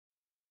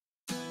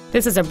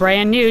This is a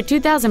brand new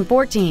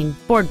 2014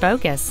 Ford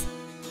Focus.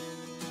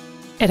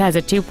 It has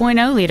a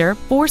 2.0-liter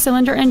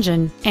four-cylinder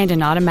engine and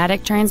an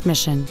automatic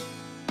transmission.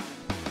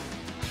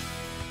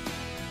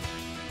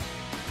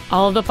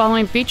 All of the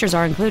following features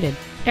are included: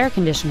 air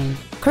conditioning,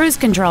 cruise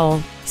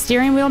control,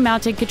 steering wheel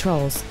mounted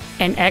controls,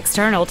 an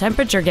external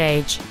temperature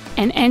gauge,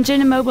 an engine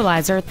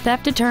immobilizer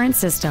theft deterrent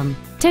system,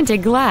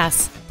 tinted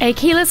glass, a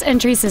keyless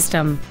entry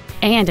system,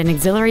 and an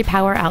auxiliary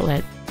power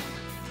outlet.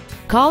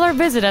 Call or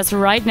visit us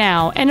right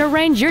now and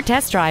arrange your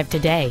test drive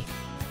today.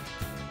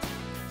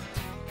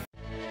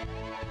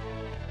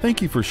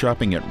 Thank you for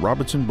shopping at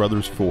Robertson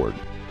Brothers Ford,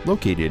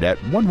 located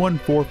at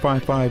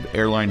 11455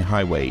 Airline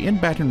Highway in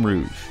Baton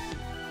Rouge.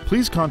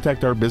 Please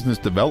contact our business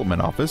development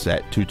office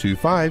at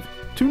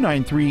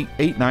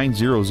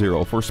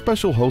 225-293-8900 for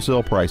special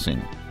wholesale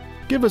pricing.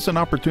 Give us an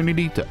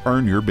opportunity to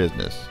earn your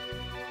business.